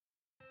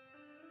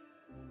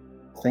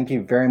Thank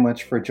you very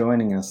much for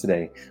joining us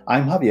today.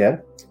 I'm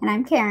Javier. And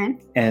I'm Karen.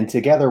 And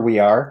together we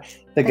are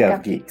the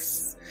Gov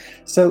Geeks. Geeks.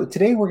 So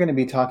today we're going to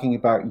be talking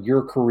about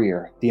your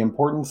career, the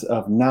importance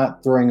of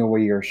not throwing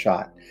away your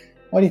shot.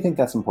 Why do you think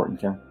that's important,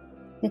 Karen?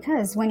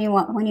 Because when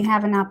you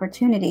have an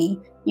opportunity,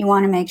 you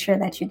want to make sure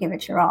that you give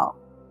it your all.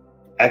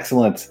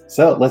 Excellent.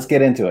 So let's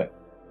get into it.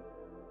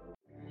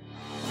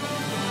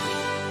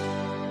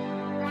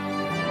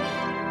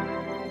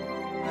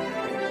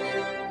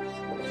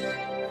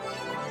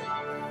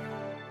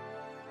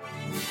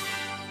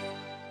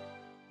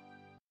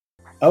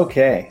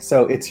 Okay,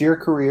 so it's your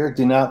career.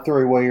 Do not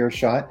throw away your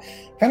shot.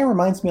 Kind of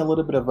reminds me a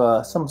little bit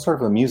of some sort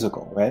of a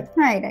musical, right?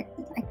 Right.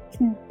 I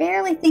can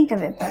barely think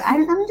of it, but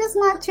I'm just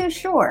not too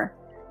sure.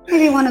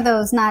 Maybe one of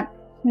those not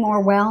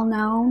more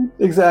well-known.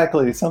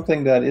 Exactly.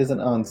 Something that isn't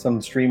on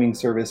some streaming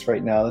service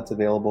right now that's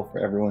available for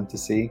everyone to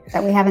see.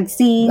 That we haven't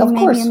seen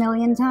maybe a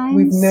million times.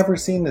 We've never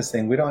seen this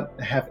thing. We don't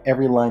have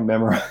every line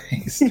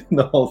memorized,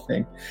 the whole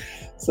thing.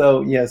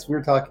 So yes,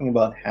 we're talking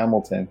about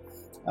Hamilton.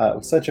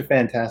 Such a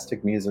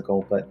fantastic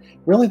musical, but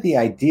really the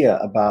idea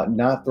about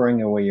not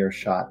throwing away your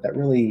shot, that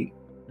really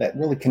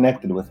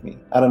connected with me.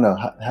 I don't know,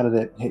 how did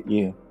it hit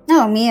you?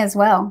 Oh, me as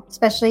well,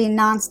 especially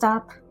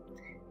Nonstop.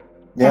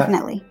 Yeah.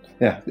 Definitely.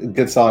 Yeah,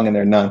 good song in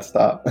there,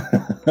 Nonstop.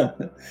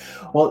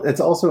 Well,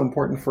 it's also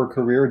important for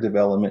career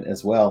development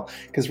as well,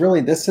 because really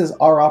this is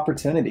our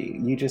opportunity.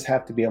 You just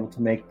have to be able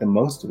to make the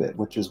most of it,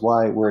 which is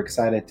why we're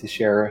excited to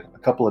share a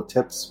couple of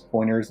tips,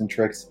 pointers, and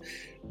tricks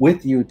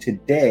with you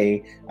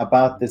today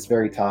about this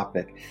very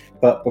topic.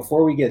 But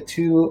before we get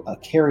too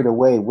carried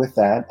away with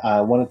that,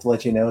 I wanted to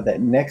let you know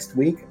that next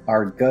week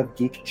our Gov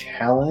Geek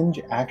Challenge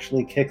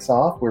actually kicks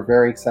off. We're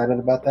very excited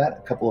about that.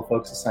 A couple of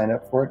folks have signed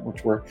up for it,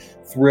 which we're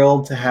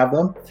thrilled to have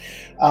them.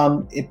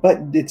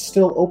 But it's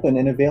still open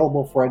and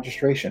available for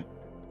registration.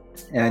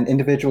 And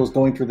individuals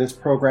going through this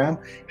program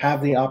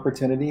have the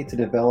opportunity to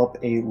develop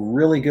a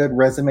really good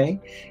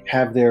resume,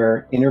 have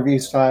their interview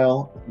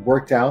style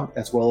worked out,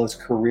 as well as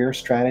career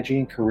strategy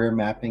and career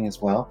mapping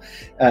as well.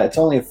 It's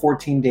only a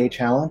 14-day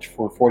challenge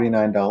for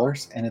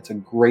 $49, and it's a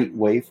great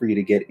way for you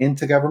to get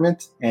into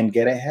government and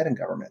get ahead in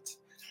government.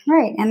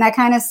 Right, and that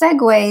kind of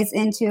segues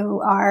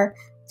into our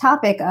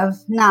topic of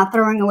not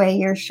throwing away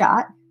your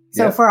shot.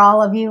 So Yep. For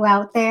all of you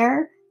out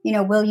there,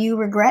 will you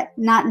regret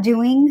not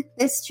doing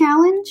this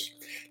challenge?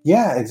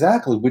 Yeah,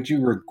 exactly. Would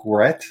you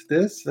regret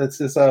this? That's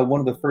just one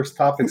of the first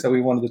topics that we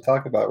wanted to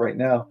talk about right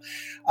now.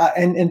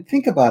 And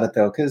think about it,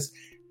 though, because,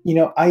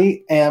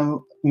 I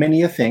am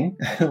many a thing.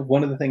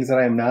 One of the things that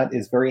I am not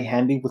is very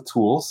handy with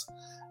tools.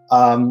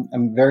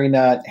 I'm very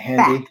not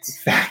handy.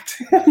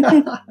 Fact.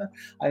 I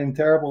am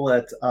terrible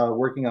at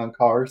working on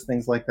cars,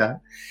 things like that.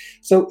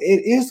 So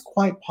it is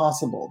quite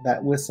possible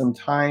that with some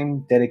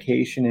time,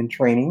 dedication, and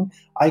training,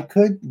 I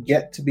could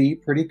get to be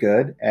pretty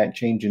good at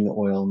changing the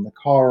oil in the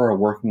car or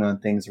working on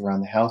things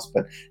around the house.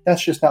 But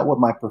that's just not what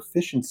my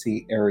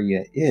proficiency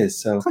area is.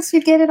 So plus,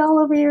 you get it all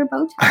over your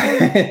bow tie.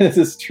 This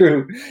is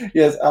true.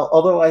 Yes,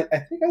 although I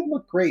think I'd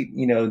look great,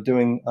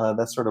 doing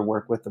that sort of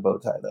work with the bow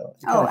tie, though.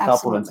 It kind of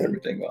complements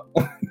everything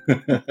well.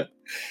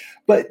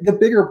 But the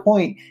bigger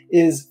point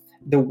is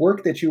the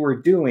work that you are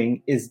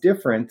doing is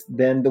different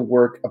than the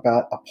work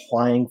about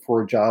applying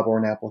for a job or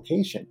an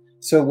application.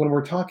 So when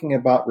we're talking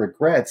about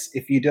regrets,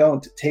 if you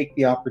don't take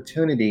the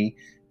opportunity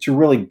to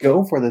really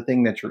go for the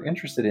thing that you're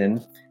interested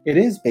in, it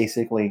is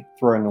basically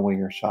throwing away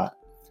your shot.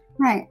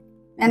 Right.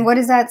 And what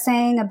is that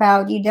saying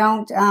about you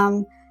don't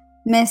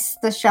miss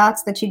the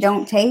shots that you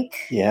don't take?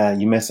 Yeah,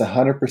 you miss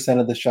 100%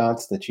 of the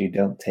shots that you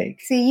don't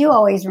take. See, you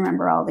always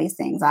remember all these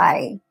things.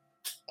 I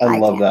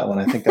love that one.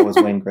 I think that was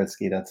Wayne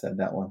Gretzky that said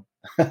that one.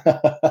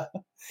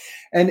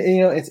 And,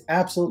 it's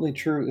absolutely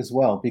true as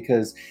well,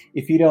 because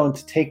if you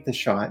don't take the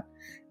shot,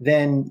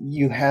 then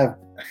you have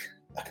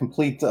a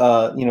complete,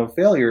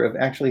 failure of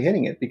actually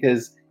hitting it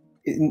because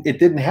it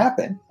didn't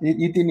happen.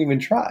 You didn't even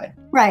try.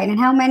 Right. And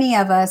how many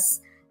of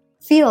us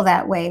feel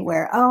that way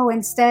where,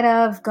 instead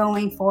of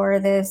going for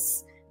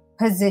this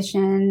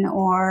position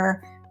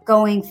or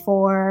going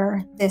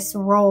for this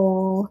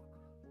role,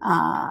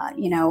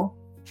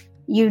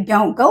 you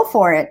don't go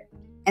for it.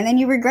 And then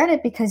you regret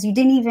it because you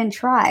didn't even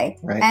try.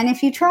 Right. And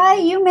if you try,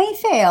 you may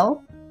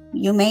fail,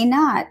 you may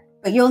not,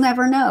 but you'll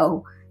never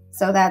know.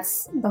 So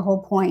that's the whole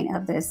point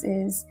of this,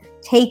 is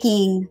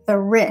taking the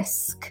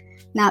risk,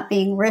 not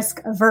being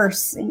risk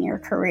averse in your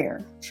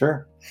career.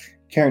 Sure.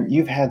 Karen,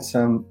 you've had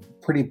some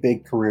pretty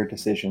big career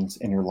decisions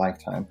in your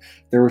lifetime.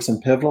 There were some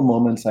pivotal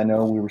moments. I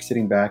know we were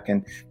sitting back,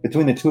 and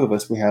between the two of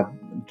us, we have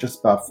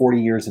just about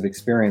 40 years of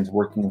experience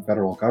working in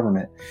federal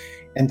government.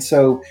 And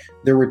so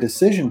there were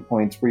decision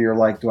points where you're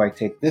like, do I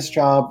take this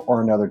job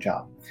or another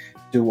job?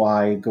 Do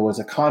I go as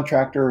a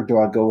contractor or do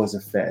I go as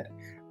a Fed?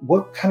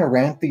 What kind of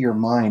ran through your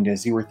mind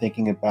as you were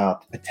thinking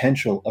about the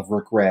potential of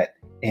regret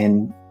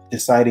in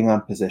deciding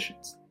on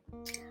positions?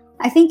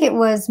 I think it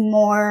was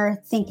more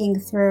thinking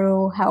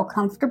through how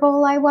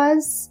comfortable I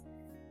was.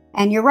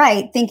 And you're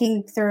right,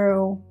 thinking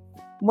through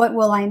what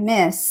will I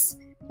miss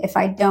if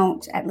I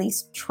don't at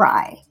least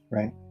try.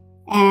 Right.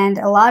 And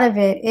a lot of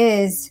it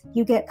is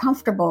you get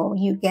comfortable,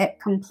 you get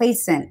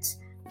complacent.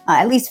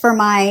 At least for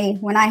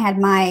when I had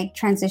my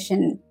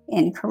transition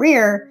in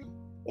career,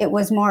 it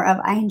was more of,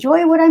 I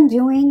enjoy what I'm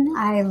doing.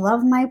 I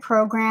love my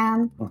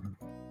program,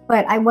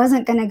 but I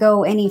wasn't going to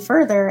go any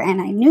further.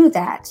 And I knew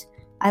that.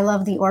 I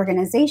love the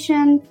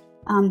organization,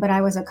 but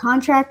I was a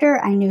contractor.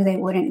 I knew they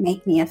wouldn't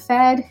make me a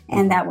Fed,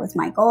 and that was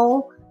my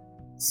goal.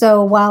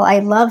 So while I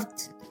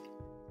loved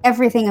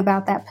everything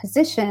about that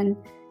position,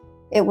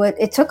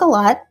 it took a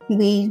lot.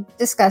 We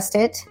discussed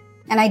it,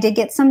 and I did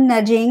get some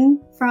nudging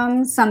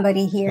from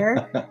somebody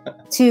here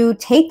to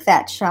take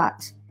that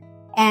shot.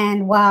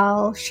 And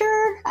while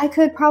sure, I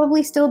could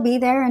probably still be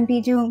there and be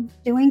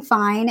doing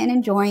fine and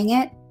enjoying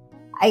it,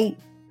 I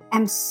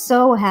am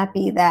so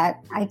happy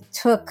that I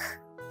took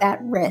that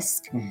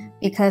risk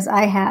because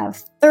I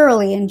have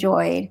thoroughly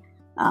enjoyed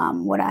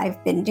what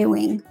I've been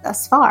doing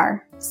thus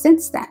far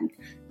since then.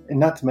 And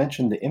not to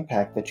mention the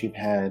impact that you've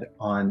had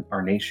on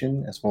our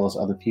nation as well as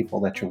other people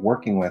that you're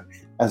working with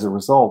as a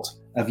result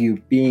of you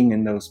being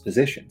in those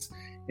positions.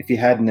 If you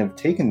hadn't have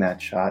taken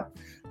that shot,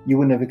 you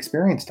wouldn't have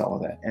experienced all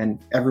of that, and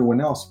everyone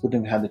else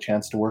wouldn't have had the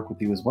chance to work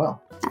with you as well.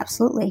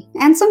 Absolutely.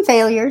 And some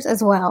failures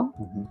as well.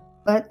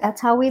 But that's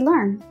how we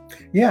learn.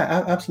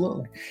 Yeah,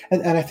 absolutely.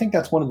 And I think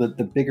that's one of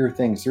the bigger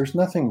things. There's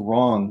nothing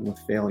wrong with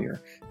failure.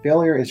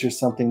 Failure is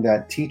just something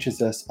that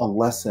teaches us a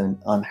lesson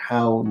on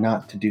how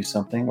not to do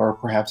something, or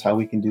perhaps how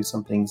we can do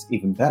some things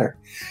even better.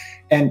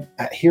 And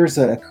here's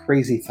a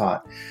crazy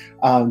thought.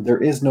 There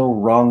is no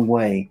wrong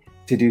way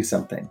to do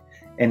something.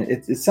 And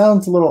it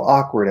sounds a little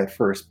awkward at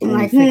first, but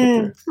when you think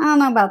it through, I don't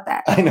know about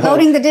that. I know.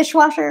 Loading the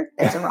dishwasher,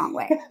 there's a wrong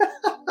way.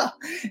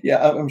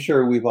 Yeah, I'm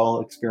sure we've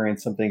all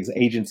experienced some things,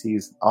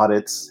 agencies,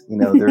 audits,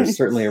 there's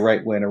certainly a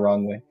right way and a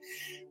wrong way.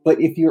 But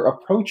if you're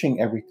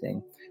approaching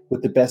everything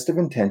with the best of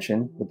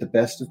intention, with the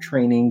best of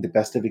training, the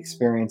best of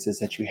experiences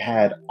that you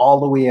had all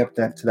the way up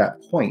to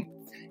that point,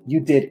 you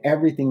did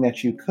everything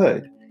that you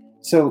could.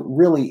 So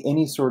really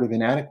any sort of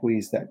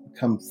inadequacies that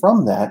come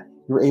from that,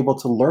 you're able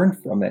to learn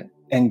from it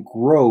and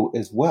grow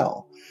as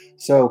well.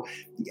 So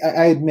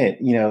I admit,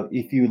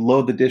 if you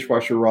load the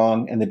dishwasher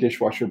wrong and the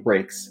dishwasher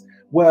breaks,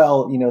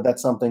 well,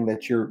 that's something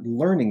that you're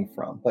learning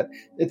from. But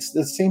it's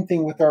the same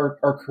thing with our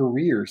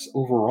careers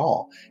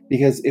overall.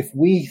 Because if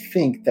we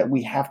think that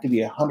we have to be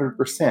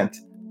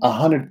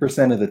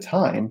 100% of the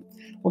time,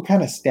 what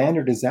kind of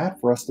standard is that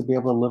for us to be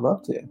able to live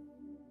up to?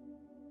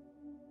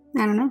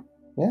 I don't know.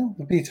 Yeah,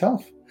 it'd be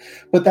tough.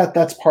 But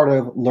that's part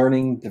of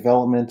learning,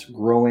 development,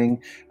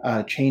 growing,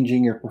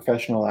 changing your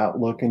professional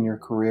outlook in your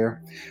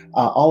career.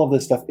 All of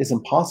this stuff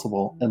isn't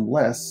possible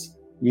unless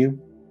you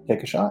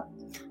take a shot.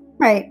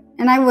 Right.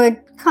 And I would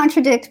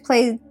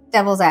play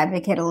devil's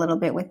advocate a little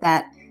bit with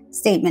that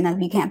statement of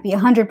you can't be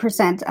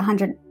 100%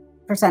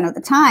 100% of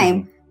the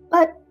time.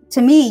 But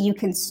to me, you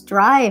can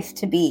strive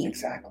to be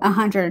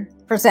 100%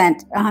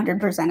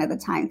 100% of the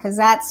time, because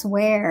that's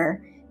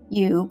where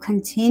you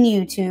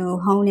continue to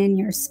hone in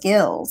your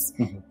skills.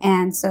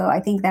 And so I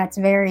think that's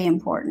very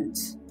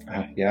important.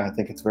 Yeah, I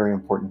think it's very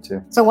important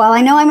too. So while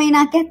I know I may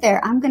not get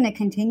there, I'm going to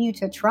continue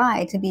to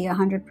try to be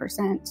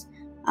 100%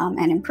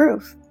 and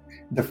improve.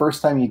 The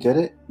first time you did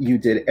it, you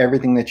did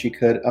everything that you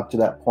could up to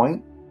that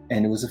point,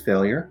 and it was a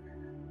failure.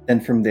 Then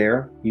from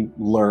there, you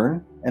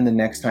learn, and the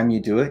next time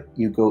you do it,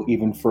 you go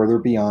even further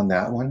beyond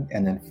that one,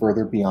 and then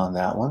further beyond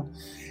that one.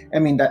 I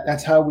mean,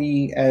 that's how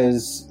we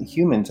as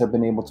humans have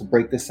been able to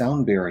break the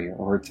sound barrier,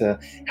 or to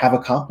have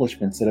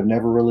accomplishments that have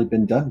never really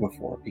been done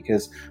before,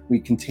 because we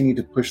continue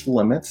to push the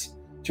limits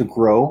to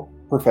grow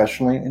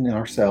professionally in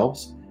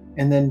ourselves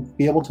and then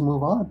be able to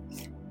move on.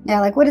 Yeah,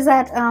 like what is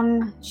that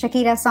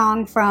Shakira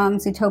song from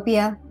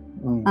Zootopia,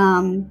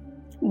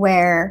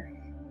 where,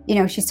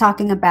 she's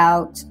talking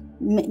about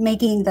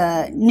making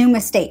the new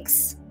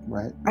mistakes.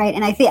 Right.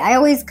 And I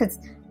always, because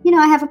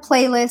I have a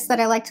playlist that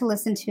I like to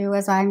listen to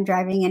as I'm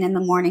driving in the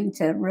morning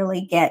to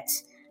really get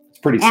it's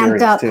pretty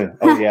serious up. Too.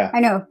 Oh yeah,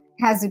 I know,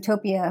 it has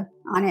Zootopia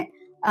on it.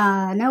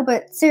 No,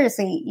 but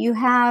seriously, you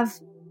have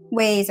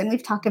ways, and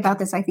we've talked about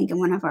this, I think, in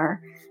one of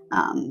our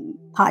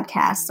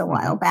podcasts a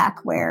while back,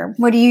 where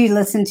what do you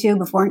listen to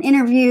before an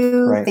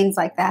interview, things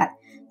like that.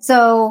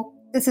 So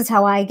this is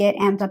how I get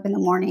amped up in the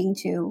morning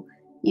to,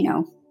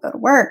 go to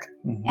work.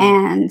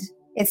 And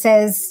it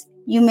says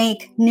you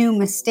make new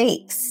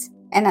mistakes.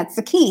 And that's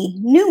the key,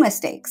 new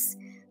mistakes,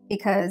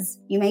 because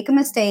you make a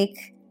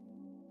mistake,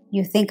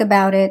 you think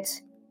about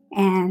it,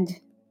 and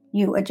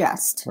you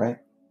adjust. Right.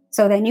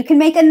 So then you can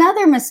make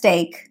another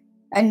mistake,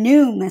 a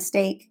new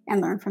mistake,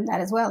 and learn from that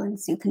as well. And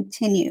so you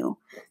continue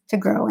to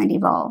grow and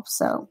evolve.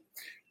 So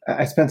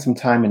I spent some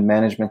time in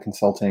management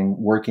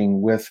consulting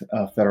working with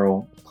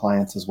federal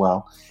clients as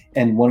well.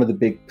 And one of the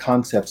big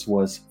concepts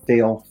was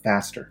fail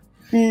faster.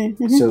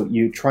 So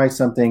you try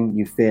something,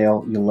 you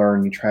fail, you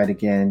learn, you try it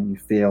again, you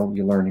fail,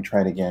 you learn, you try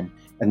it again.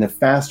 And the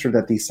faster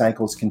that these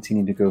cycles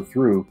continue to go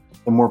through,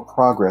 the more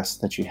progress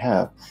that you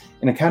have.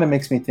 And it kind of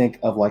makes me think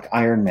of like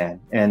Iron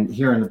Man. And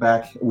here in the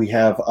back, we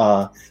have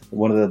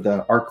one of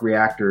the arc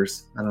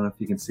reactors. I don't know if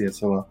you can see it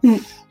so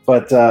well.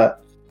 But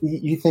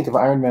you think of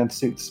Iron Man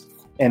suits.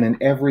 And in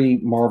every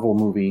Marvel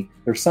movie,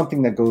 there's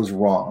something that goes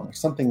wrong,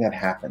 something that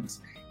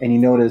happens. And you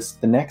notice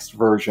the next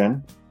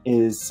version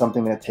is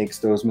something that takes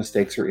those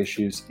mistakes or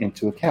issues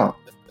into account.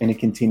 And it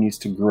continues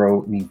to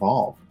grow and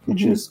evolve,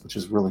 which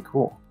is really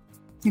cool.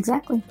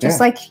 Exactly. Just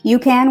like you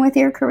can with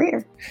your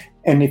career.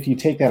 And if you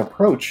take that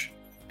approach,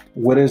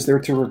 what is there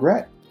to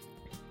regret?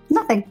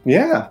 Nothing.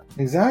 Yeah,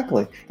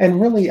 exactly.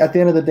 And really, at the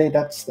end of the day,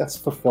 that's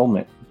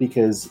fulfillment.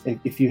 Because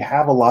if you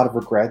have a lot of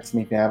regrets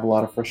and if you have a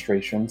lot of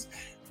frustrations,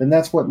 then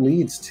that's what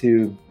leads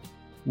to,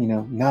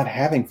 not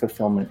having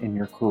fulfillment in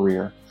your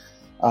career.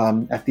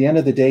 At the end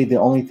of the day, the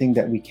only thing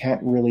that we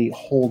can't really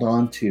hold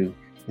on to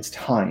is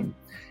time.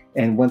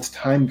 And once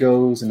time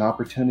goes and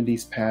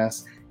opportunities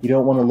pass, you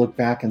don't want to look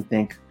back and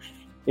think,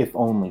 if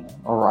only,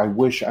 or I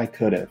wish I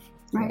could have.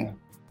 Right.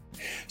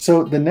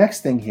 So the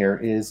next thing here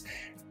is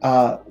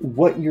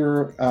what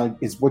you're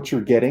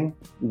getting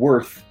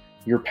worth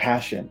your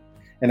passion.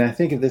 And I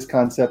think of this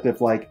concept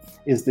of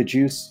is the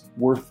juice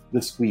worth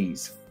the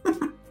squeeze?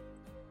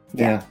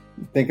 Yeah.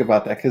 Think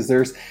about that, because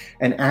there's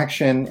an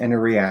action and a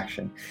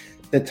reaction.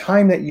 The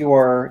time that you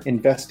are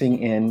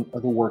investing in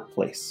the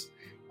workplace,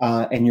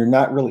 and you're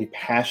not really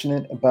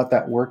passionate about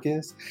that work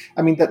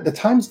the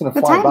time's going to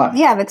fly by.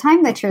 Yeah, the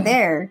time that you're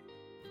there,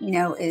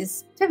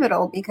 is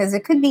pivotal, because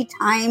it could be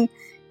time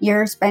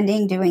you're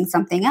spending doing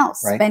something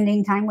else, right?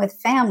 Spending time with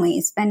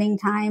family, spending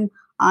time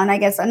on, I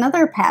guess,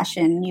 another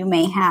passion you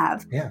may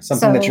have. Yeah,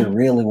 something that you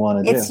really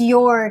want to do. It's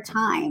your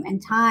time,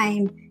 and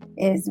time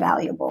is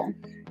valuable.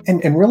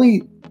 And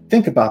really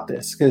think about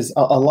this, because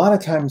a lot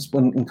of times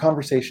when in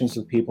conversations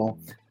with people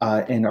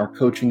in our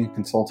coaching and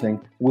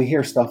consulting, we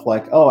hear stuff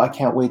like, oh, I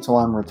can't wait till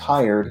I'm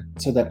retired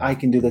so that I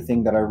can do the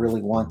thing that I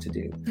really want to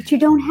do. But you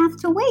don't have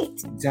to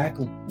wait.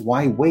 Exactly.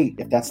 Why wait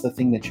if that's the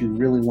thing that you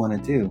really want to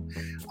do?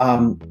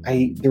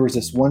 There was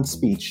this one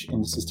speech,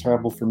 and this is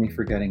terrible for me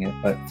forgetting it,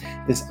 but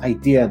this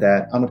idea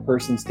that on a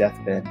person's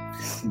deathbed,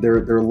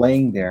 they're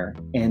laying there,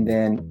 and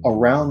then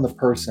around the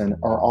person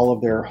are all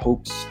of their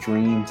hopes,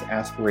 dreams,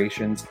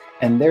 aspirations,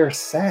 and they're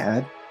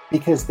sad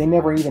because they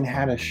never even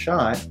had a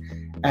shot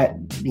at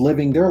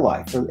living their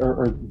life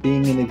or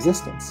being in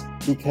existence,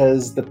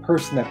 because the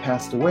person that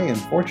passed away,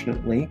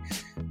 unfortunately,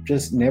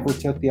 just never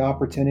took the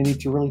opportunity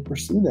to really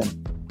pursue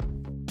them.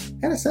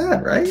 Kind of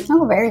sad, right?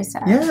 Oh, very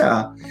sad.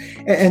 Yeah.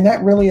 And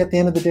that really, at the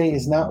end of the day,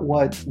 is not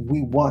what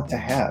we want to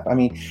have. I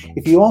mean,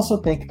 if you also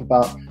think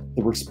about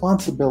the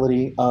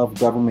responsibility of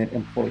government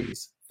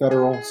employees,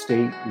 federal,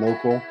 state,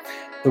 local,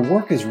 the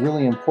work is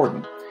really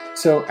important.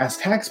 So as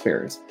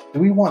taxpayers, do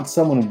we want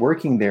someone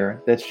working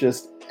there that's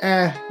just,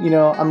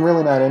 I'm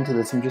really not into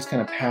this. I'm just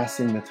kind of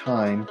passing the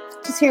time.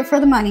 Just here for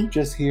the money.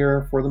 Just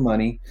here for the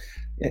money.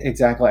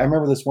 Exactly. I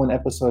remember this one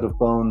episode of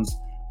Bones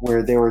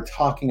where they were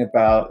talking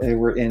about, they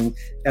were in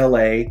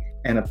LA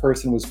and a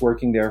person was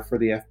working there for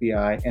the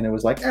FBI, and it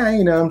was like,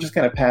 I'm just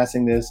kind of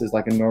passing this as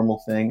like a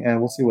normal thing, and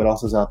we'll see what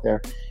else is out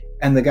there.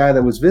 And the guy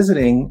that was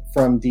visiting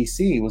from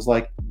DC was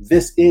like,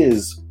 this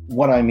is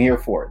what I'm here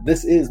for.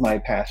 This is my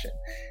passion.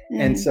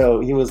 And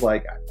so he was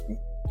like,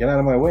 get out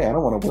of my way. I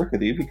don't want to work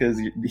with you because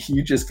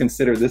you just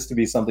consider this to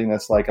be something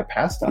that's like a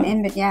pastime.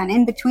 An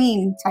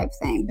in-between type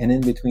thing. An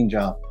in-between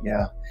job,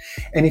 yeah.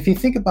 And if you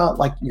think about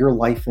like your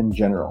life in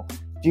general,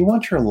 do you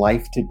want your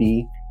life to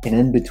be an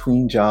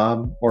in-between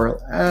job, or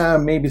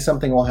maybe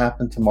something will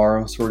happen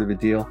tomorrow sort of a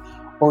deal?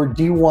 Or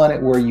do you want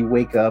it where you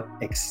wake up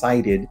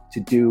excited to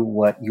do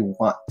what you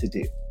want to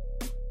do?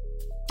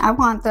 I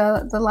want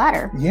the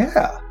latter.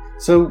 Yeah.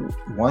 So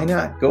why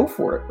not go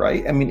for it,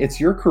 right? I mean, it's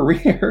your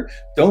career.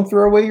 Don't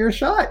throw away your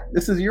shot.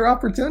 This is your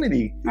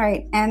opportunity.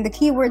 Right. And the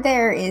key word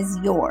there is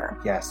your.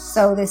 Yes.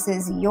 So this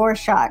is your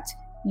shot.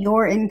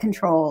 You're in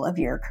control of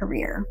your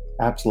career.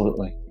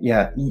 Absolutely.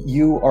 Yeah.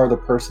 You are the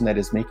person that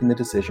is making the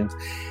decisions.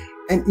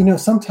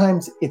 And,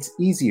 sometimes it's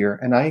easier,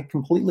 and I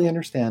completely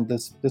understand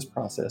this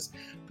process,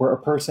 where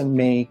a person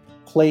may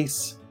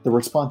place the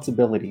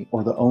responsibility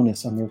or the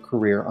onus on their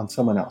career on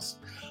someone else.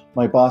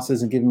 My boss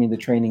isn't giving me the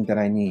training that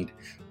I need.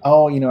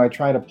 Oh, I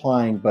tried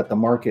applying, but the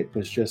market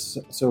was just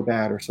so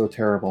bad or so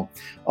terrible.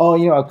 Oh,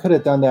 I could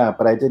have done that,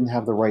 but I didn't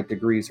have the right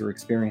degrees or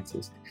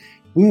experiences.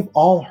 We've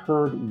all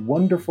heard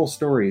wonderful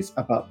stories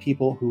about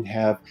people who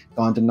have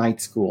gone to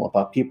night school,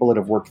 about people that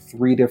have worked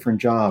 3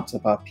 different jobs,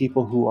 about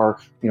people who are,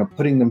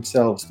 putting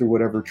themselves through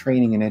whatever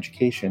training and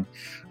education.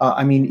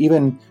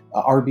 Even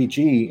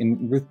RBG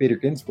and Ruth Bader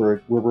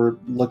Ginsburg, where we're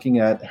looking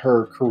at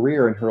her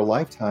career and her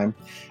lifetime.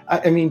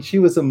 She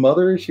was a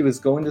mother. She was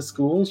going to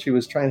school. She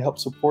was trying to help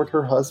support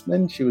her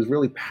husband. She was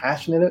really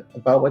passionate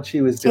about what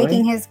she was doing.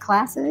 Taking his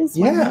classes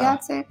when he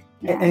got sick.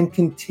 Yeah. And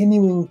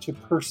continuing to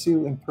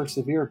pursue and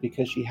persevere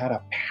because she had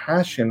a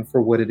passion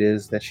for what it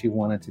is that she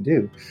wanted to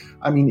do.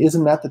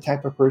 Isn't that the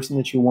type of person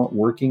that you want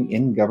working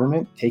in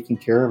government, taking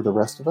care of the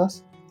rest of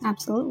us?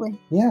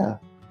 Absolutely. Yeah.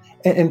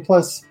 And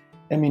plus,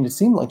 it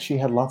seemed like she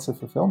had lots of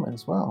fulfillment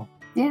as well.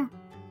 Yeah.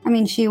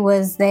 She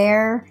was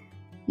there,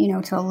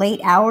 till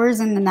late hours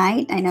in the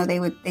night. I know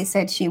they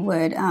said she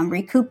would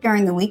recoup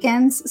during the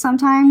weekends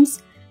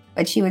sometimes,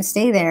 but she would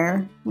stay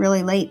there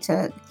really late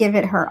to give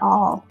it her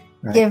all.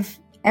 Right. Give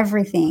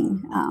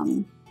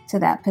everything to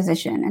that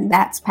position, and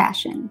that's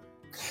passion.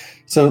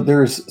 So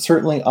there's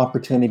certainly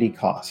opportunity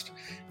cost.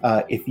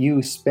 If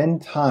you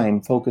spend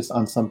time focused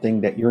on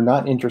something that you're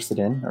not interested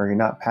in or you're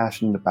not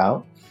passionate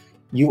about,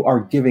 you are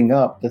giving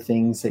up the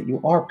things that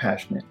you are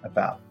passionate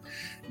about.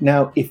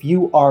 Now, if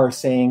you are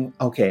saying,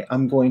 okay,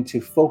 I'm going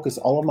to focus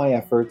all of my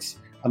efforts,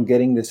 I'm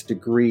getting this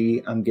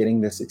degree, I'm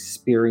getting this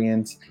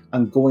experience,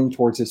 I'm going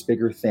towards this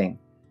bigger thing,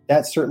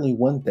 that's certainly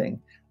one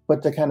thing.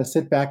 But to kind of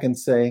sit back and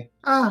say,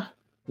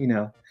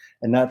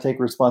 and not take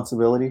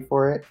responsibility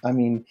for it. I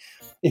mean,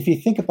 if you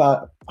think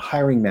about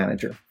hiring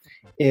manager,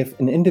 if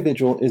an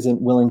individual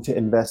isn't willing to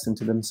invest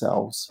into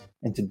themselves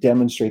and to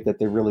demonstrate that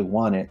they really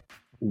want it,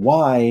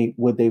 why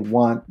would they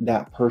want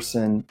that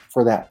person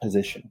for that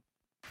position?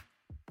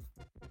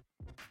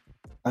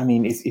 I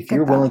mean, if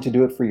you're willing to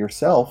do it for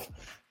yourself,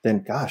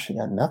 then gosh,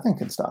 nothing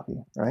can stop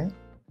you, right?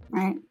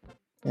 Right.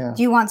 Yeah.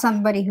 Do you want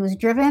somebody who's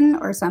driven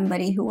or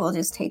somebody who will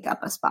just take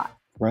up a spot?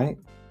 Right.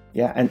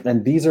 Yeah.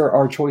 And these are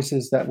our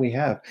choices that we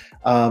have.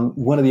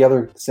 One of the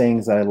other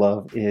sayings that I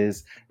love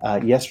is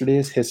yesterday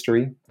is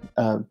history.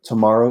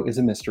 Tomorrow is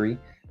a mystery.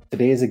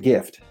 Today is a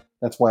gift.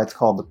 That's why it's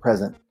called the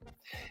present.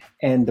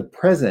 And the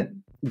present,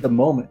 the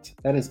moment,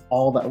 that is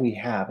all that we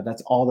have. And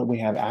that's all that we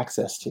have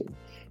access to.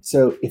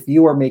 So if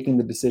you are making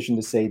the decision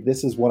to say,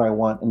 this is what I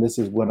want and this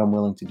is what I'm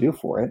willing to do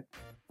for it,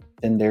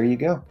 then there you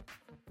go.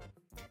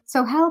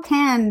 So how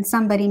can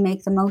somebody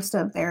make the most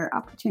of their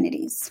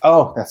opportunities?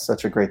 Oh, that's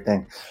such a great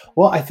thing.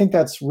 Well, I think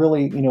that's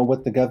really,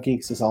 what the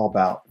GovGeeks is all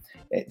about.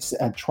 It's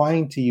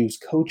trying to use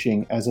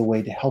coaching as a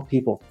way to help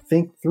people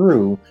think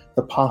through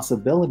the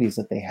possibilities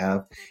that they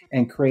have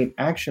and create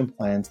action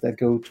plans that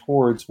go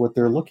towards what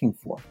they're looking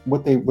for,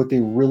 what they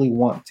really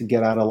want to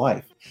get out of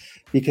life.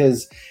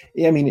 Because,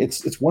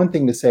 it's one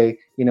thing to say,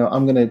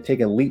 I'm going to take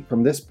a leap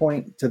from this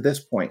point to this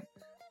point.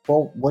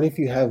 Well, what if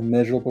you have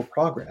measurable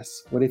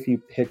progress? What if you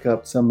pick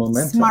up some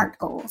momentum? SMART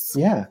goals.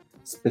 Yeah.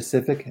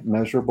 Specific,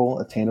 measurable,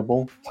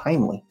 attainable,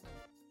 timely.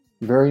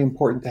 Very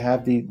important to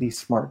have these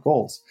SMART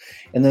goals.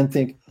 And then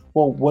think,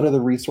 well, what are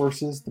the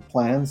resources, the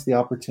plans, the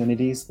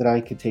opportunities that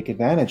I could take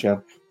advantage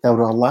of that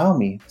would allow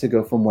me to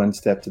go from one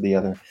step to the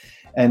other?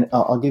 And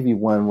I'll give you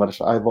one,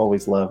 which I've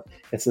always loved.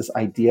 It's this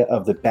idea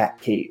of the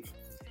Batcave.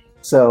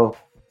 So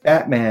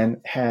Batman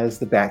has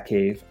the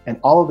Batcave, and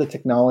all of the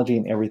technology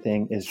and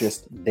everything is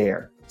just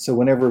there. So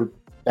whenever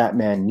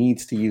Batman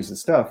needs to use the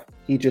stuff,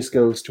 he just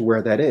goes to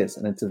where that is,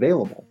 and it's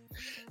available.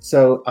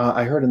 So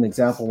I heard an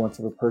example once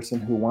of a person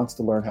who wants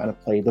to learn how to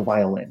play the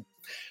violin.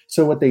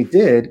 So what they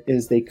did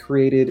is they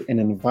created an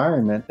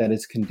environment that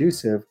is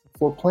conducive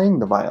for playing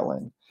the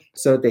violin.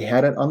 So they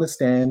had it on the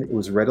stand, it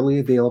was readily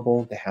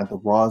available, they had the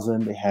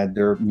rosin, they had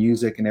their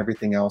music and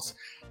everything else.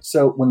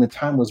 So when the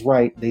time was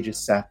right, they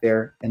just sat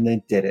there and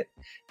they did it.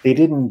 They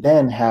didn't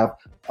then have,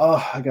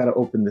 I got to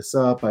open this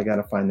up, I got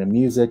to find the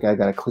music, I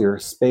got to clear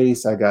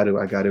space, I got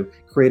to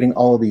creating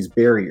all of these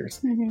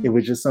barriers. Mm-hmm. It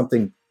was just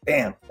something,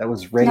 bam, that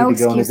was ready to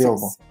go and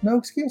available. No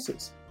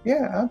excuses.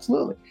 Yeah,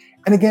 absolutely.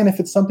 And again, if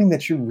it's something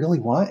that you really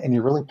want and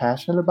you're really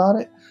passionate about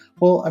it,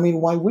 well,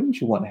 why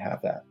wouldn't you want to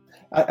have that?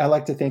 I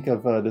like to think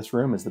of this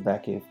room as the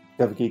Batcave,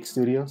 GovGeek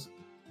Studios.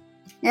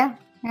 Yeah.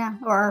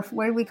 Or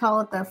what do we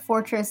call it? The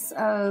Fortress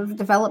of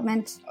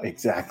Development.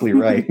 Exactly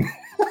right.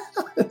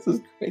 This is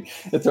great.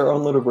 It's our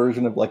own little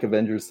version of like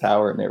Avengers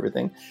Tower and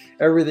everything.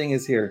 Everything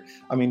is here.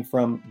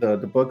 From the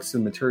books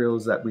and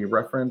materials that we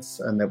reference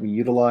and that we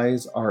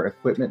utilize, our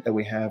equipment that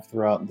we have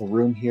throughout the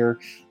room here.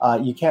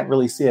 You can't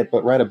really see it,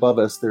 but right above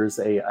us, there's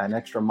an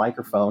extra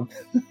microphone.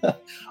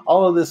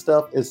 All of this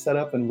stuff is set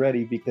up and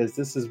ready because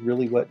this is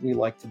really what we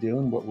like to do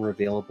and what we're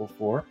available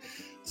for.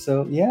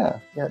 So yeah,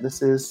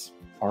 this is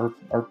our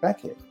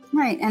Batcave.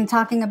 Right. And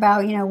talking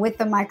about, with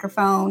the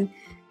microphone,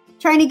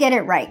 trying to get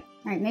it right.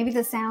 Right. Maybe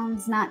the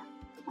sound's not,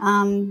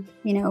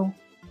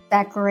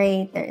 that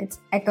great. It's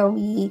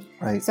echoey.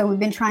 Right. So we've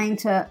been trying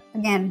to,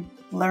 again,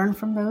 learn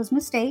from those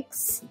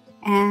mistakes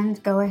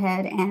and go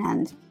ahead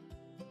and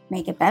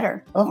make it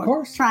better. Of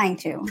course. Trying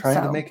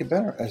to make it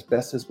better as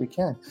best as we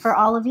can. For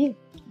all of you.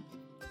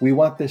 We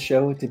want this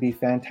show to be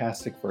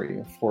fantastic for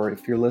you.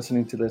 If you're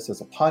listening to this as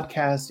a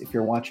podcast, if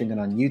you're watching it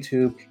on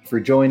YouTube, if you're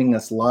joining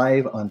us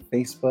live on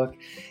Facebook,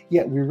 we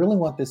really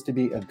want this to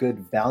be a good,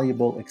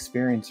 valuable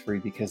experience for you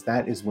because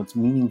that is what's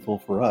meaningful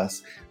for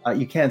us.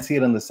 You can't see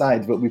it on the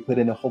sides, but we put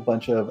in a whole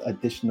bunch of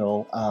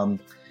additional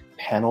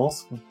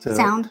panels.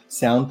 Sound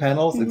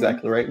panels, mm-hmm.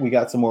 Exactly right. We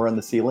got some more on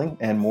the ceiling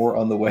and more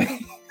on the way.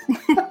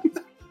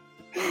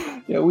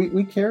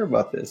 We care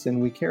about this and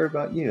we care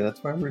about you.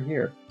 That's why we're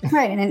here.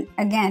 Right. And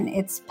again,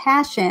 it's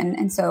passion.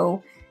 And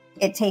so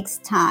it takes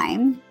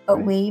time, but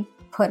right. We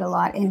put a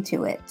lot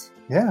into it.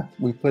 Yeah,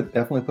 we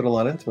definitely put a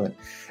lot into it.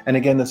 And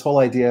again, this whole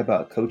idea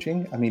about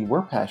coaching,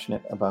 we're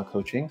passionate about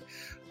coaching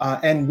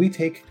and we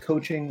take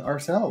coaching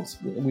ourselves.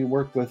 We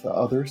work with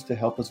others to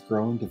help us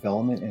grow in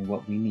development and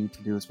what we need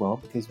to do as well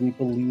because we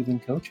believe in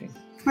coaching.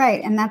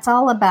 Right. And that's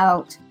all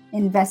about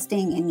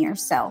investing in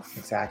yourself.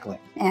 Exactly.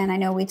 And I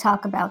know we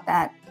talk about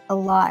that a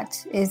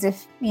lot is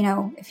if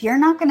you're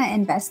not going to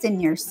invest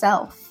in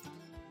yourself,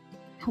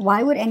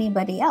 why would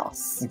anybody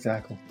else?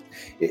 Exactly.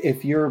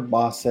 If your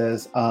boss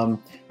says,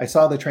 I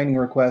saw the training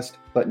request,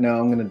 but no,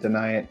 I'm going to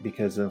deny it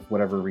because of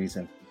whatever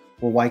reason.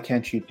 Well, why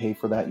can't you pay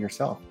for that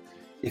yourself?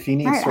 If you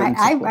need Right. certain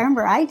I support.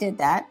 remember I did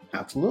that.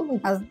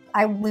 Absolutely.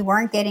 We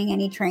weren't getting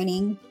any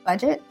training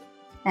budget.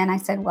 And I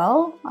said,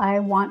 well, I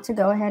want to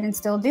go ahead and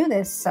still do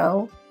this.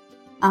 So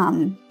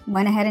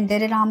went ahead and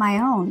did it on my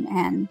own.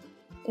 And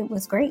it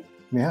was great.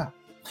 Yeah.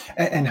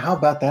 And how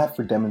about that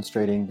for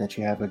demonstrating that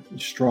you have a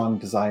strong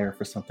desire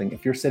for something?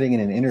 If you're sitting in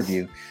an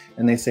interview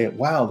and they say,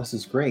 wow, this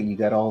is great. You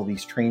got all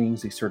these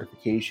trainings, these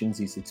certifications,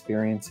 these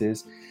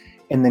experiences.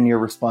 And then your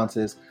response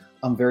is,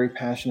 I'm very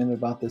passionate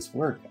about this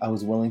work. I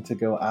was willing to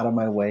go out of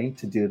my way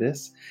to do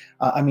this.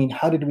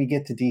 How did we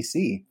get to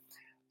DC?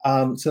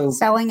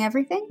 Selling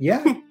everything?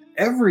 Yeah,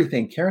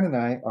 everything. Karen and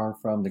I are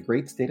from the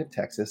great state of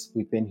Texas.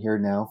 We've been here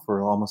now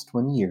for almost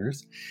 20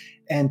 years.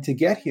 And to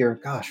get here,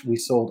 gosh, we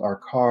sold our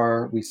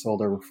car, we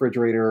sold our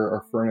refrigerator,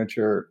 our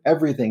furniture,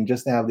 everything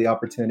just to have the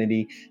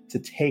opportunity to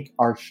take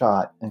our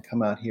shot and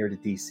come out here to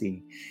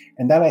DC.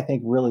 And that, I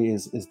think, really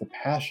is the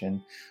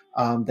passion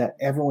that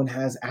everyone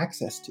has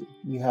access to.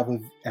 You have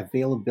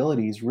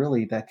availabilities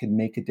really that could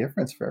make a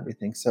difference for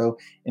everything. So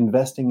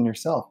investing in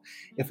yourself.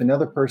 If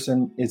another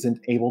person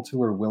isn't able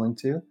to or willing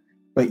to,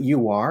 but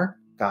you are,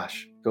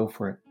 gosh, go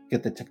for it.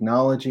 Get the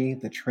technology,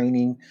 the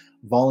training,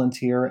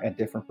 volunteer at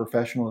different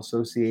professional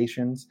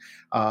associations.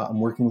 I'm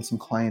working with some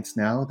clients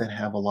now that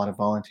have a lot of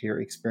volunteer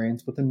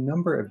experience with a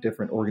number of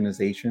different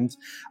organizations,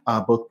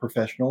 both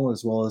professional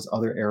as well as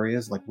other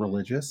areas like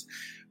religious.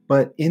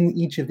 But in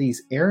each of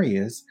these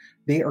areas,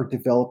 they are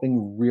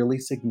developing really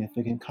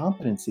significant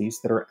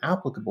competencies that are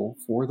applicable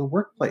for the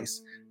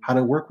workplace. How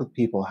to work with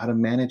people, how to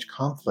manage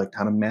conflict,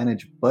 how to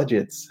manage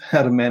budgets,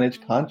 how to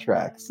manage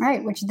contracts.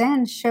 Right, which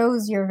then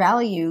shows your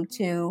value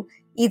to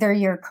either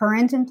your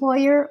current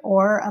employer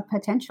or a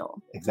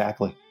potential.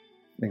 Exactly.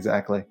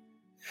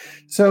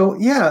 So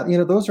yeah,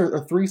 those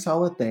are three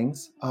solid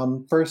things.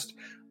 First,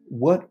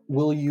 what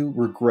will you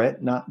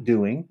regret not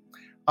doing?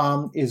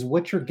 Is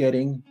what you're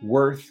getting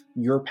worth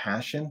your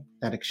passion,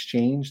 that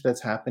exchange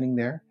that's happening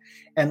there?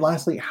 And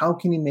lastly, how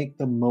can you make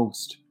the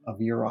most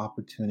of your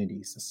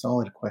opportunities? A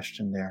solid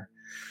question there.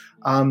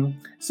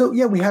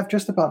 We have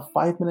just about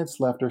 5 minutes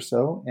left or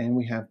so, and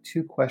we have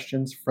 2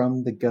 questions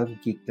from the Gov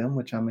Geekdom,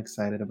 which I'm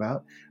excited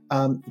about.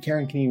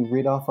 Karen, can you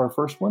read off our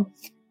first one?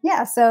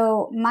 Yeah,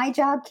 so my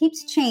job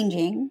keeps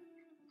changing.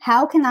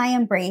 How can I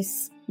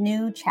embrace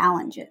new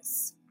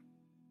challenges?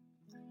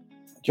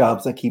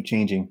 Jobs that keep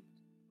changing.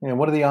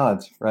 What are the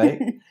odds,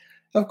 right?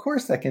 Of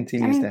course that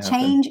continues to happen.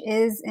 Change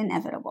is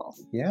inevitable.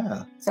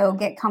 Yeah. So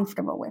get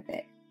comfortable with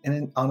it. And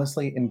then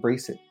honestly,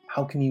 embrace it.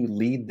 How can you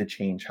lead the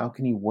change? How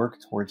can you work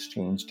towards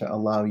change to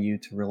allow you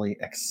to really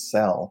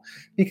excel?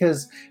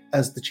 Because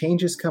as the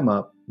changes come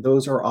up,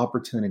 those are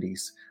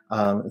opportunities.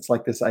 It's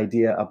like this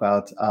idea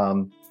about,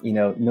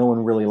 no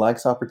one really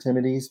likes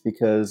opportunities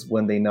because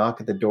when they knock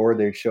at the door,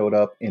 they showed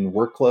up in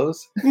work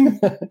clothes.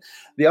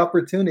 The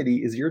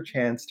opportunity is your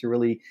chance to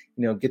really,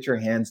 get your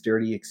hands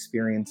dirty,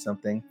 experience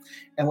something.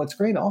 And what's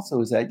great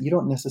also is that you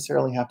don't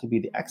necessarily have to be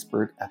the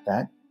expert at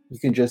that. You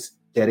can just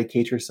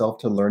dedicate yourself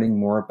to learning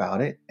more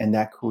about it. And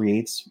that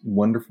creates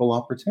wonderful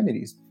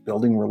opportunities,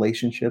 building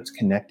relationships,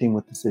 connecting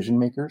with decision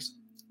makers.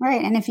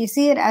 Right. And if you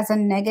see it as a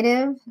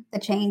negative, the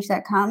change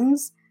that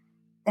comes,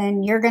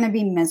 then you're going to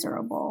be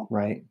miserable.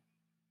 Right.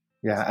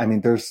 Yeah.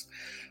 There's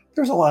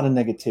a lot of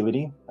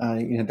negativity,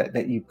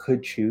 that you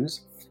could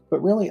choose.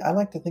 But really, I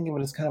like to think of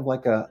it as kind of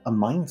like a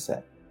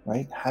mindset,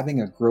 right?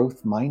 Having a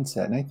growth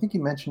mindset. And I think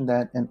you mentioned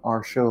that in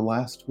our show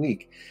last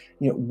week.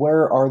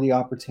 Where are the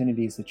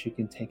opportunities that you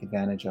can take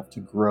advantage of to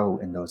grow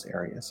in those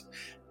areas?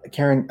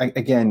 Karen,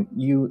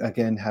 you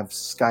have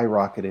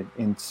skyrocketed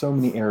in so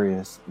many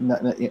areas,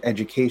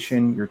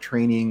 education, your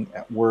training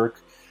at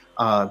work,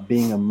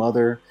 being a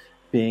mother,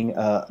 being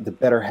the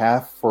better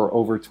half for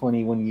over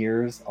 21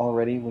 years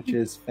already, which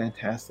is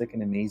fantastic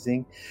and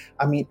amazing.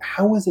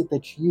 How is it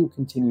that you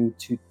continue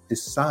to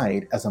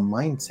decide as a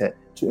mindset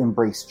to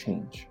embrace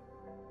change?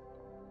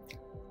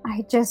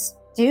 I just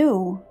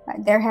do.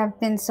 There have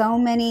been so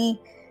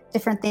many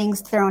different things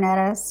thrown at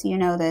us,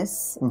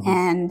 this. Mm-hmm.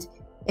 And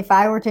if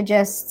I were to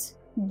just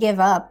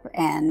give up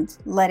and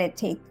let it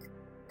take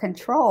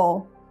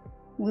control,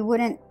 we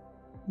wouldn't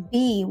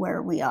be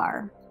where we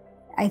are.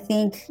 I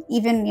think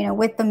even,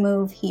 with the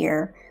move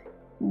here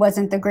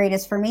wasn't the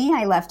greatest for me.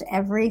 I left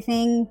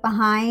everything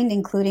behind,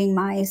 including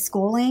my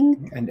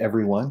schooling. And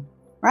everyone.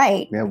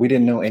 Right. Yeah, we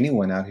didn't know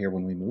anyone out here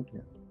when we moved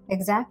here.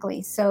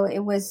 Exactly. So it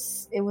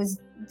was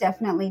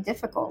definitely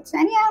difficult.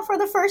 And for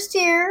the first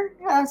year,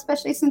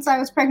 especially since I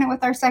was pregnant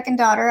with our second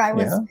daughter, I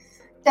was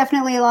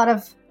definitely a lot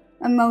of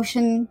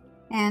emotion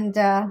and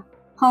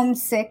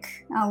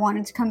homesick. I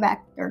wanted to come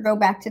back or go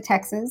back to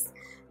Texas,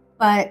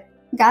 but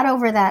got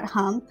over that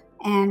hump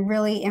and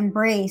really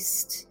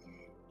embraced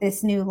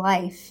this new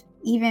life.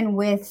 Even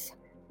with,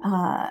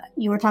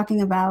 you were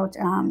talking about,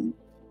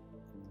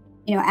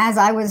 as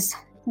I was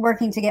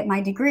working to get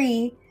my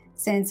degree,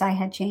 since I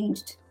had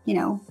changed,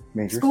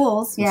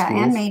 schools,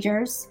 and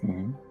majors.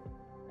 Mm-hmm.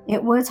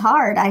 it was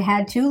hard. I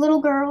had 2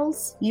 little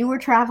girls. You were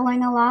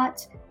traveling a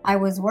lot. I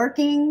was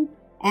working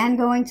and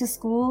going to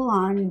school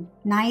on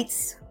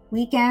nights,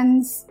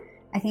 weekends.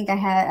 I think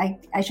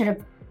I should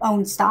have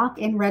owned stock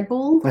in Red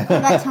Bull for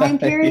that time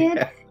period.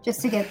 Yeah.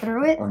 Just to get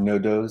through it. Or No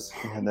Dose,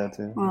 you had that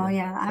too. Well,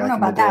 yeah, I Back don't know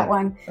in the about that day.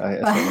 one. I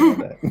still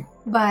remember that.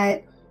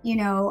 But,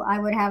 I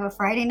would have a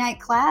Friday night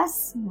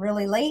class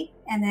really late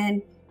and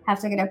then have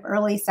to get up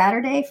early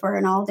Saturday for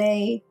an all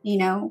day,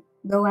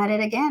 go at it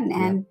again.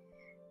 And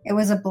it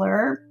was a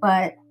blur,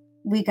 but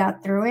we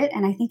got through it.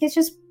 And I think it's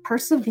just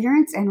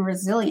perseverance and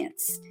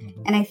resilience.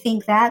 Mm-hmm. And I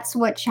think that's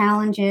what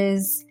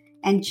challenges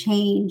and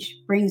change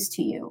brings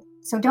to you.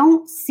 So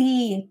don't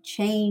see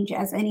change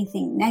as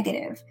anything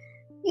negative.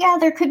 Yeah,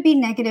 there could be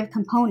negative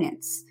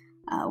components.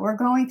 We're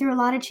going through a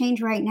lot of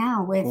change right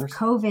now with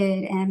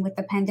COVID and with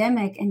the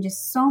pandemic and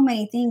just so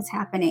many things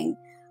happening.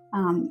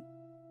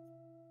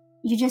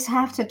 You just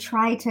have to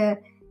try to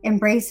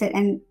embrace it,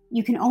 and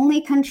you can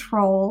only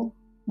control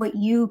what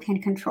you can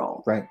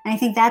control. Right. And I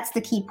think that's the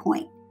key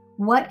point.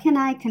 What can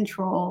I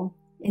control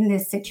in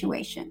this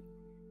situation?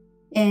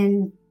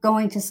 In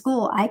going to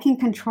school, I can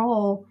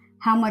control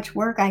how much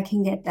work I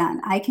can get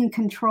done. I can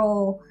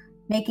control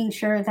making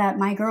sure that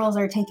my girls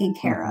are taken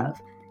care of.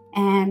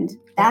 And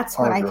that's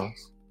what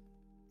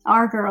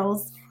our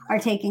girls are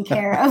taken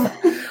care of.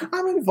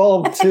 I'm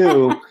involved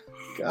too.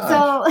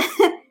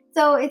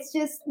 So it's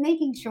just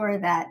making sure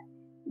that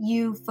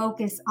you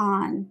focus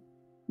on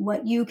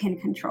what you can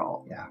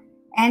control. Yeah.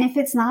 And if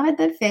it's not a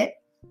good fit,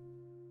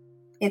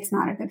 it's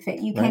not a good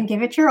fit. You can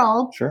give it your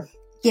all. Sure.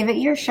 Give it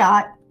your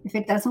shot. If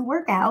it doesn't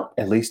work out,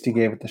 at least you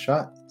gave it the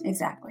shot.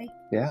 Exactly.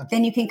 Yeah.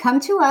 Then you can come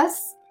to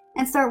us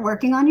and start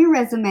working on your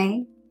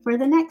resume for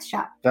the next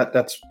shot.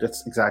 That's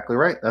exactly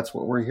right. That's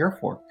what we're here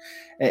for.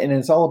 And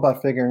it's all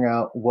about figuring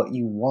out what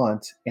you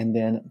want and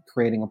then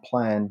creating a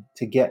plan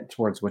to get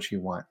towards what you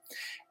want.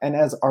 And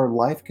as our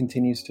life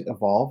continues to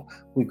evolve,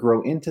 we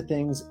grow into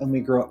things and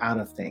we grow out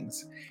of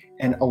things.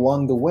 And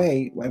along the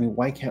way,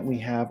 why can't we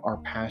have our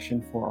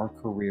passion for our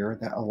career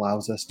that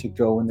allows us to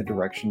go in the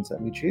directions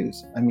that we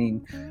choose?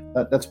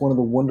 That's one of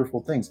the wonderful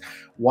things.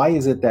 Why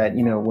is it that,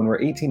 when we're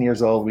 18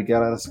 years old, we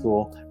get out of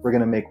school, we're going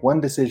to make one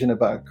decision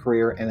about a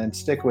career and then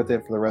stick with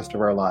it for the rest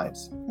of our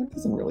lives? That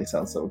doesn't really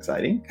sound so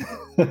exciting.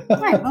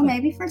 Right. Well,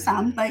 maybe for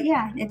some, but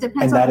yeah, it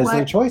depends on And that is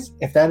their choice.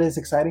 If that is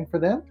exciting for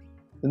them,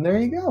 then there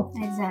you go.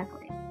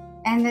 Exactly.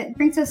 And it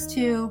brings us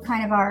to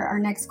kind of our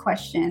next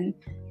question.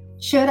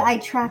 Should I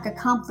track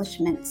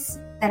accomplishments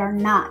that are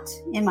not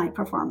in my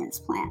performance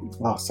plan?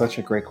 Oh, such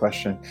a great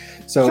question.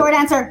 So, short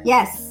answer,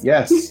 yes.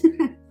 Yes.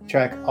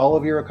 Track all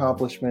of your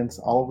accomplishments,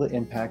 all of the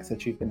impacts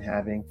that you've been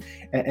having,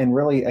 and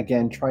really,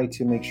 again, try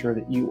to make sure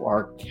that you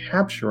are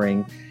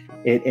capturing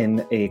it in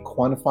a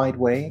quantified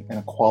way and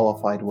a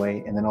qualified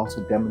way, and then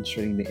also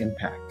demonstrating the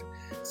impact.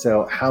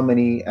 So how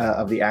many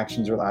of the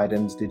actions or the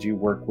items did you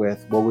work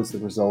with? What was the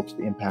result,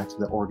 the impact of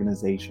the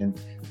organization?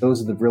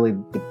 Those are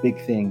the big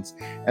things.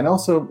 And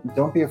also,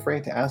 don't be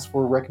afraid to ask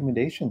for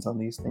recommendations on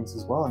these things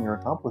as well, on your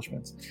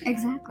accomplishments.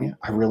 Exactly. Yeah,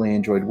 I really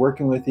enjoyed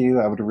working with you.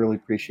 I would really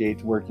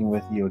appreciate working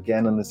with you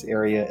again in this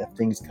area. If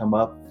things come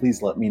up,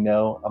 please let me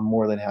know. I'm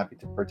more than happy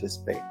to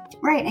participate.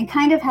 Right. And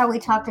kind of how we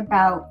talked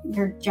about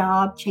your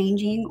job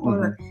changing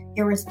or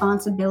your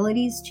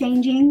responsibilities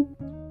changing.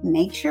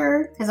 Make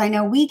sure, because I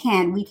know we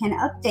can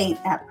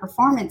update that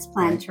performance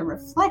plan to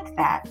reflect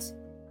that.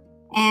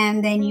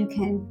 And then you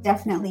can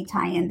definitely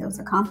tie in those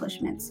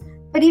accomplishments.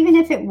 But even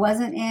if it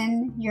wasn't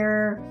in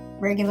your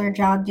regular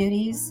job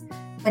duties,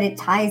 but it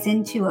ties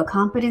into a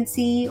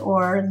competency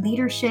or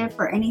leadership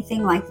or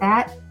anything like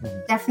that,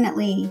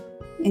 definitely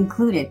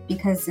include it,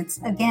 because it's,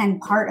 again,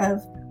 part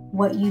of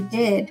what you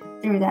did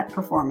through that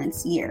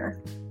performance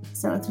year.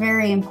 So it's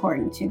very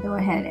important to go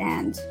ahead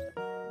and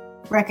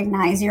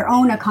recognize your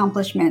own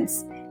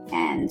accomplishments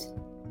and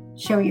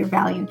show your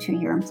value to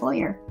your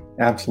employer.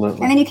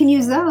 Absolutely. And then you can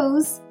use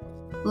those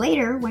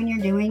later when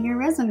you're doing your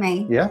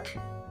resume. Yeah,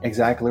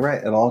 exactly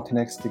right. It all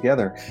connects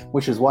together,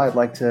 which is why I'd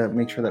like to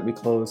make sure that we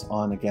close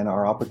on, again,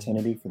 our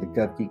opportunity for the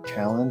GovGeek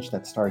Challenge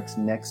that starts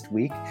next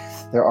week.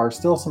 There are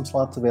still some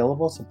slots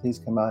available, so please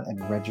come out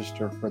and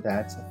register for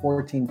that. It's a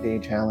 14-day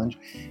challenge.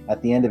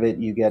 At the end of it,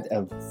 you get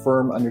a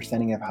firm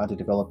understanding of how to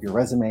develop your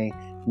resume,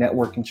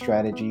 networking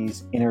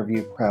strategies,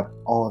 interview prep,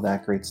 all of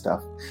that great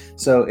stuff.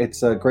 So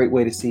it's a great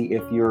way to see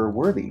if you're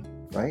worthy,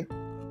 right?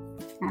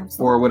 Absolutely.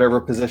 For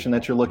whatever position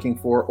that you're looking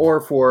for, or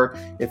for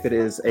if it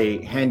is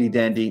a handy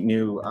dandy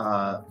new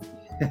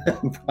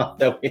prop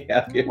that we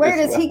have here. Where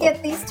does he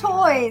get these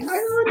toys? I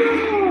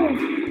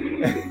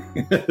don't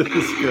know. This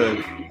is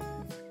good.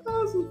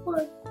 Oh, this is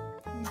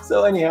fun.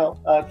 So anyhow,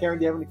 Karen,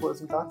 do you have any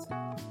closing thoughts?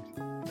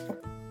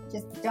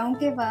 Just don't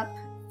give up,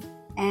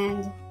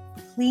 and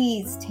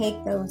please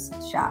take those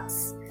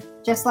shots.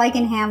 Just like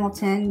in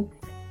Hamilton,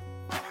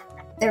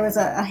 there was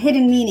a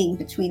hidden meaning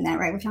between that,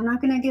 right? Which I'm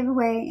not going to give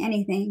away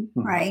anything,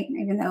 right?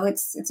 Even though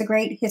it's a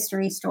great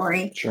history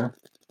story. Sure.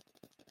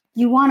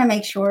 You want to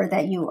make sure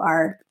that you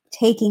are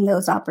taking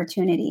those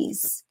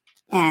opportunities,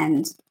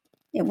 and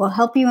it will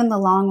help you in the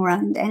long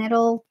run, and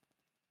it'll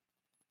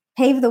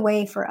pave the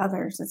way for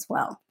others as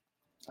well.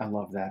 I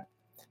love that.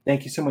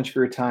 Thank you so much for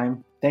your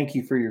time. Thank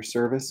you for your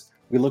service.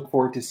 We look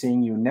forward to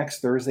seeing you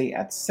next Thursday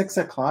at 6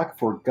 o'clock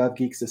for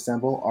GovGeeks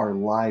Assemble, our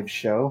live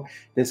show.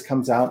 This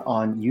comes out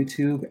on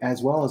YouTube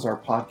as well as our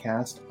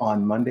podcast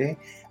on Monday.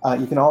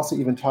 You can also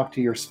even talk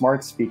to your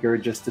smart speaker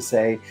just to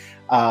say,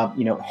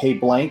 hey,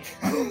 blank,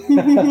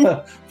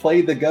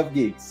 play the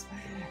GovGeeks.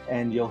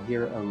 And you'll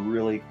hear a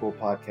really cool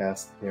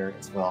podcast there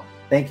as well.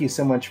 Thank you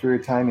so much for your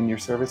time and your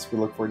service. We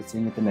look forward to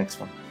seeing you at the next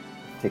one.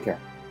 Take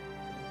care.